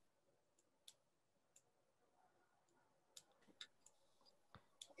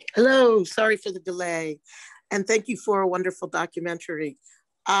 Hello, sorry for the delay. And thank you for a wonderful documentary.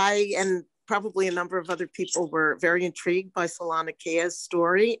 I and probably a number of other people were very intrigued by Solana Kea's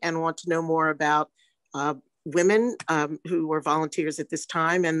story and want to know more about women who were volunteers at this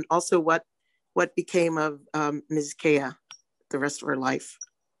time, and also what became of Ms. Kea the rest of her life.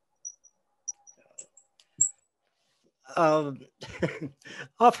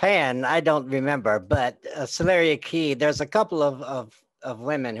 Offhand, I don't remember, but Celeria Key, there's a couple of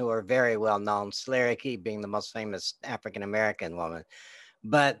women who are very well known, Celeria Key being the most famous African-American woman.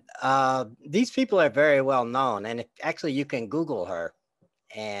 But these people are very well known, and actually you can Google her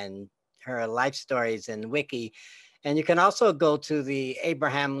and her life stories in Wiki. And you can also go to the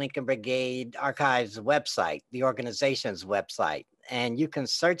Abraham Lincoln Brigade Archives website, the organization's website, and you can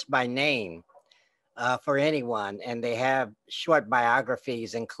search by name for anyone. And they have short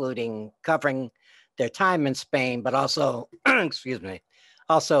biographies, including covering their time in Spain, but also, excuse me,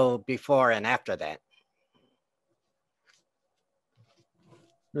 also before and after that.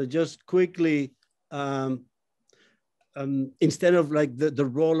 Just quickly, instead of like the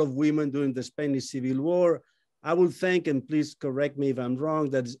role of women during the Spanish Civil War, I will think, and please correct me if I'm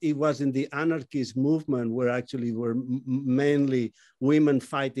wrong, that it was in the anarchist movement where actually were mainly women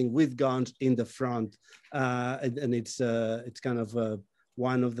fighting with guns in the front. And it's kind of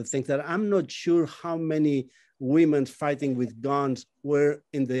one of the things that I'm not sure how many women fighting with guns were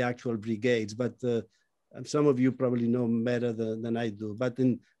in the actual brigades, but some of you probably know better than I do. But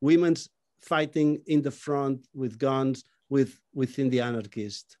in women's fighting in the front with guns within the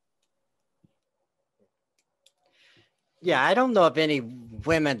anarchists. Yeah, I don't know of any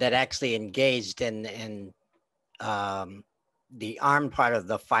women that actually engaged in the armed part of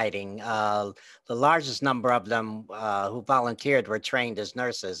the fighting. The largest number of them who volunteered were trained as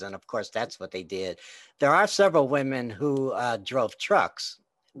nurses, and of course that's what they did. There are several women who drove trucks,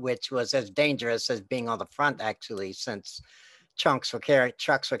 which was as dangerous as being on the front actually, since trucks were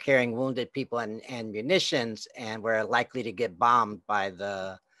carrying wounded people and munitions and were likely to get bombed by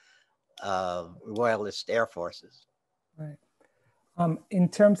the Royalist air forces. Right. In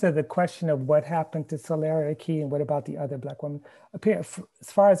terms of the question of what happened to Celeria Key and what about the other Black women, as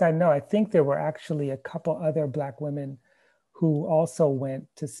far as I know, I think there were actually a couple other Black women who also went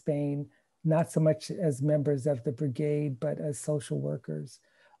to Spain, not so much as members of the brigade, but as social workers,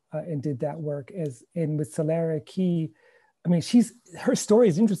 and did that work. And with Celeria Key, I mean, her story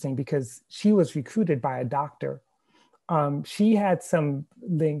is interesting because she was recruited by a doctor. She had some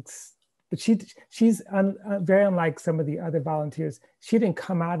links, but she's very unlike some of the other volunteers. She didn't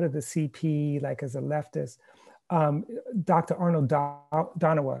come out of the CP like as a leftist. Dr. Arnold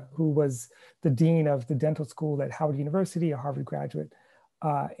Donawa, who was the dean of the dental school at Howard University, a Harvard graduate,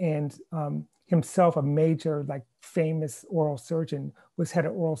 and himself a major, like famous oral surgeon, was head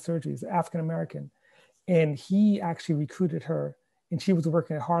of oral surgery, he's African-American. And he actually recruited her, and she was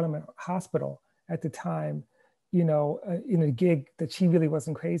working at Harlem Hospital at the time, you know, in a gig that she really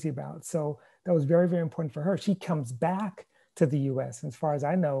wasn't crazy about. So that was very, very important for her. She comes back to the US, and as far as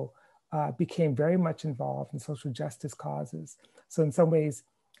I know, became very much involved in social justice causes. So in some ways,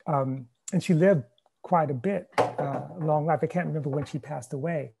 and she lived quite a bit, a long life. I can't remember when she passed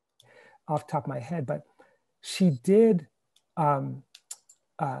away off the top of my head, but she did, I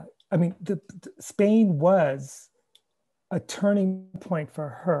mean, Spain was a turning point for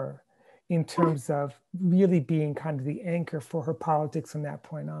her in terms of really being kind of the anchor for her politics from that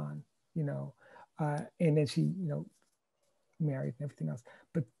point on, you know, and then she, you know, married and everything else.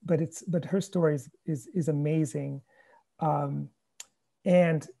 But her story is amazing,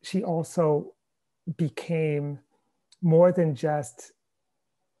 and she also became more than just,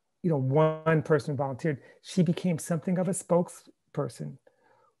 you know, one person volunteered. She became something of a spokesperson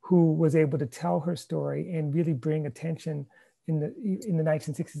who was able to tell her story and really bring attention in the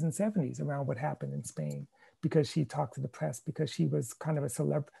 1960s and 70s around what happened in Spain, because she talked to the press, because she was kind of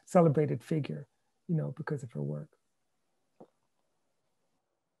a celebrated figure, you know, because of her work.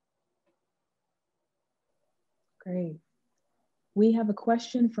 Great. We have a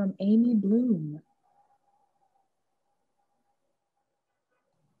question from Amy Bloom.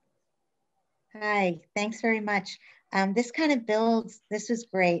 Hi, thanks very much. This kind of builds, this was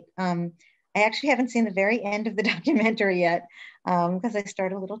great. I actually haven't seen the very end of the documentary yet because I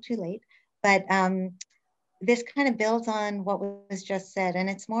started a little too late, but this kind of builds on what was just said. And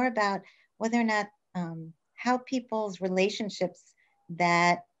it's more about whether or not how people's relationships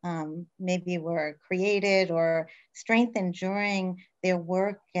that maybe were created or strengthened during their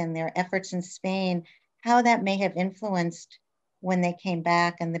work and their efforts in Spain, how that may have influenced when they came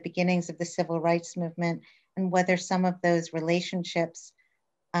back and the beginnings of the civil rights movement, and whether some of those relationships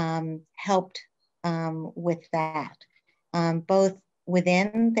helped with that, both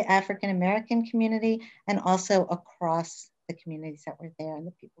within the African-American community and also across the communities that were there and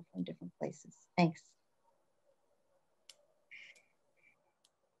the people from different places. Thanks.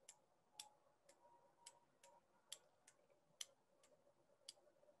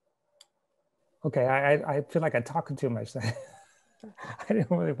 Okay, I feel like I'm talking too much. I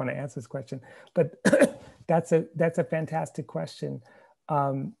didn't really want to answer this question, but that's a fantastic question.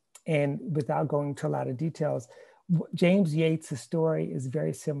 And without going into a lot of details, James Yates' story is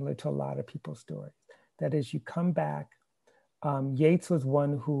very similar to a lot of people's stories. That is, you come back. Yates was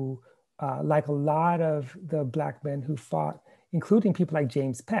one who, like a lot of the Black men who fought, including people like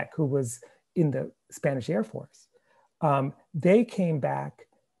James Peck, who was in the Spanish Air Force, they came back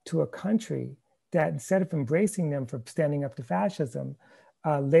to a country that, instead of embracing them for standing up to fascism,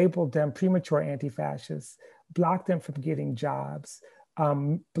 labeled them premature anti-fascists, blocked them from getting jobs,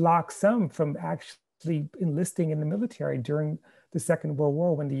 blocked some from actually enlisting in the military during the Second World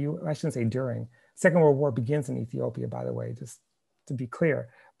War, when I shouldn't say during, Second World War begins in Ethiopia, by the way, just to be clear.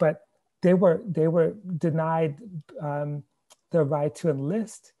 But they were denied the right to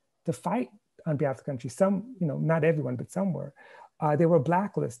enlist, to fight on behalf of the country. Some, you know, not everyone, but some were. They were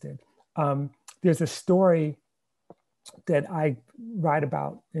blacklisted. There's a story that I write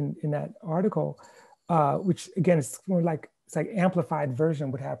about in that article, which again is more like, it's like amplified version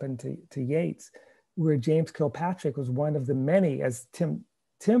of what happened to Yates, where James Kilpatrick was one of the many, as Tim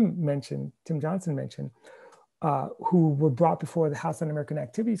Johnson mentioned, who were brought before the House Un-American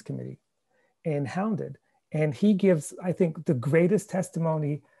Activities Committee and hounded. And he gives, I think, the greatest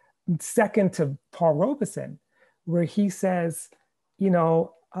testimony, second to Paul Robeson, where he says, you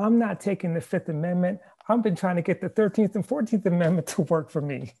know, I'm not taking the Fifth Amendment. I've been trying to get the 13th and 14th Amendment to work for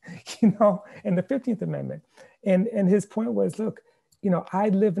me, you know, and the 15th Amendment. And his point was, look, you know, I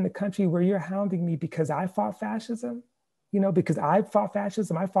live in a country where you're hounding me because I fought fascism, you know, because I fought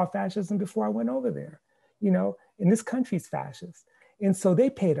fascism. I fought fascism before I went over there, you know, and this country's fascist. And so they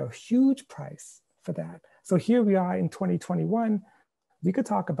paid a huge price for that. So here we are in 2021. We could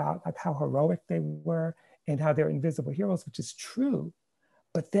talk about like how heroic they were and how they're invisible heroes, which is true.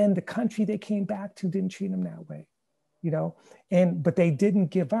 But then the country they came back to didn't treat them that way, you know, but they didn't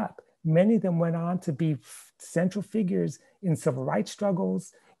give up. Many of them went on to be central figures in civil rights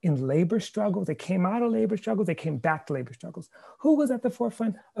struggles, in labor struggles. They came out of labor struggles, they came back to labor struggles. Who was at the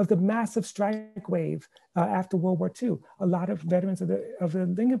forefront of the massive strike wave after World War II? A lot of veterans of the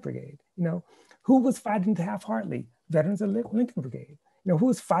Lincoln Brigade, you know. Who was fighting Taft-Hartley? Veterans of Lincoln Brigade. You know,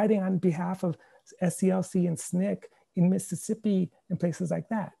 who's fighting on behalf of SCLC and SNCC in Mississippi and places like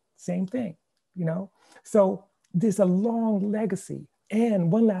that? Same thing, you know? So there's a long legacy.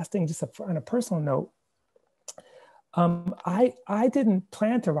 And one last thing, just on a personal note, I didn't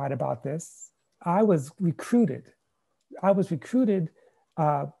plan to write about this. I was recruited.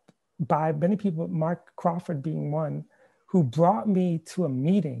 By many people, Mark Crawford being one, who brought me to a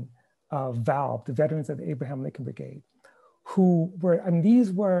meeting of VALB, the Veterans of the Abraham Lincoln Brigade, who were, I mean,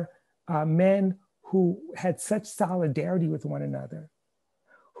 these were men who had such solidarity with one another,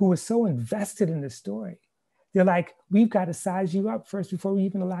 who were so invested in the story. They're like, we've got to size you up first before we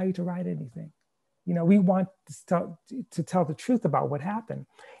even allow you to write anything. You know, we want to tell the truth about what happened.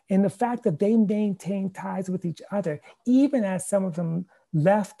 And the fact that they maintained ties with each other, even as some of them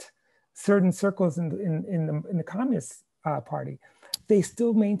left certain circles in the Communist Party, they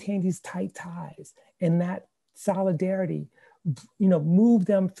still maintained these tight ties. And that solidarity, you know, moved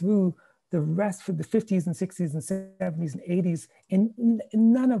them through the rest for the 50s and 60s and 70s and 80s. And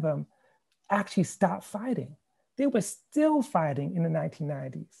none of them actually stopped fighting. They were still fighting in the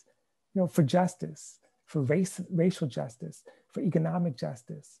 1990s. You know, for justice, for racial justice, for economic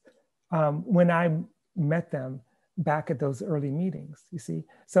justice. When I met them back at those early meetings, you see.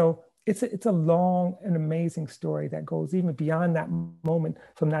 So it's a long and amazing story that goes even beyond that moment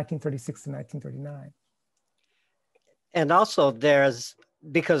from 1936 to 1939. And also there's,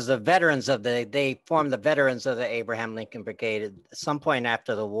 because the veterans of they formed the Veterans of the Abraham Lincoln Brigade at some point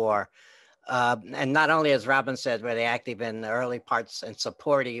after the war. And not only, as Robin said, were they active in the early parts and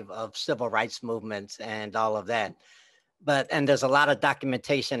supportive of civil rights movements and all of that, and there's a lot of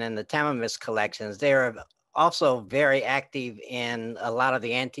documentation in the Tamiment collections. They're also very active in a lot of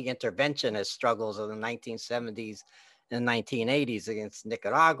the anti-interventionist struggles of the 1970s and 1980s against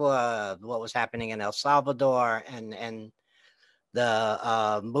Nicaragua, what was happening in El Salvador, and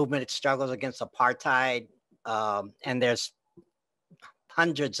the movement struggles against apartheid. And there's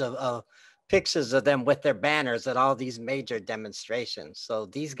hundreds of pictures of them with their banners at all these major demonstrations. So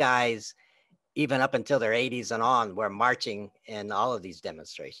these guys, even up until their 80s and on, were marching in all of these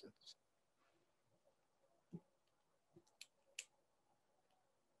demonstrations.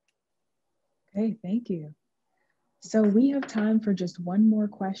 Okay, thank you. So we have time for just one more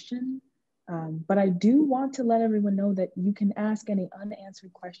question, but I do want to let everyone know that you can ask any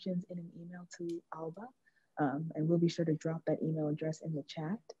unanswered questions in an email to ALBA, and we'll be sure to drop that email address in the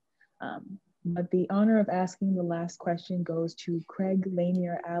chat. But the honor of asking the last question goes to Craig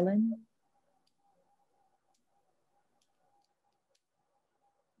Lanier Allen.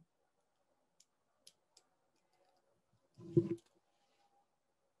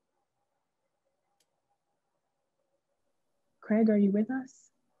 Craig, are you with us?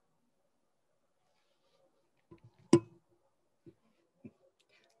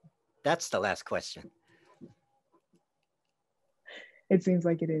 That's the last question. It seems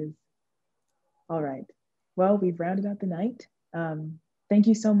like it is. All right. Well, we've rounded out the night. Thank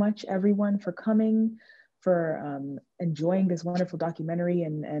you so much, everyone, for coming, for enjoying this wonderful documentary.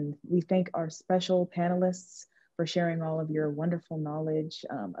 And we thank our special panelists for sharing all of your wonderful knowledge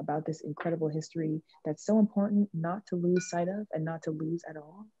about this incredible history that's so important not to lose sight of and not to lose at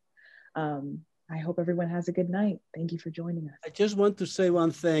all. I hope everyone has a good night. Thank you for joining us. I just want to say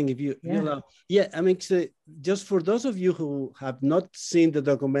one thing, if you allow. Yeah, I mean, just for those of you who have not seen the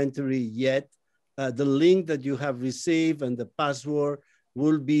documentary yet, the link that you have received and the password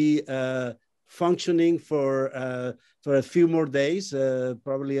will be functioning for a few more days,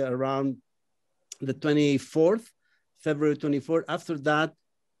 probably around the 24th, February 24th. After that,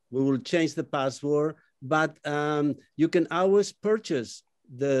 we will change the password, but you can always purchase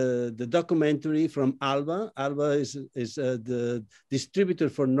the documentary from ALBA. ALBA is the distributor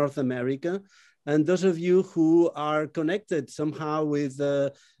for North America. And those of you who are connected somehow with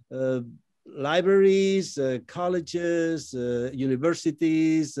libraries, colleges,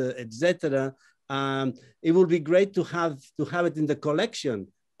 universities, etc., it will be great to have it in the collection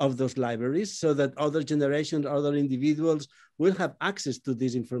of those libraries so that other generations, other individuals will have access to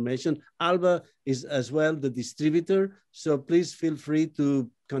this information. ALBA is as well the distributor, so please feel free to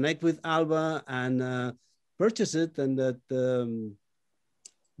connect with ALBA and purchase it, and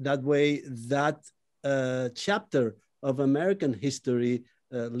that way that chapter of American history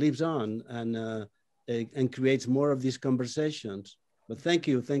lives on and creates more of these conversations. But thank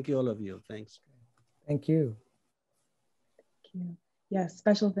you all of you, thanks. Thank you. Thank you. Yes,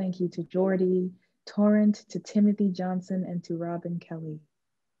 special thank you to Jordi Torrent, to Timothy Johnson, and to Robin Kelley.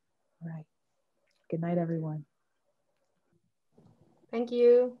 All right. Good night, everyone. Thank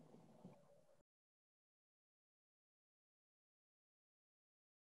you.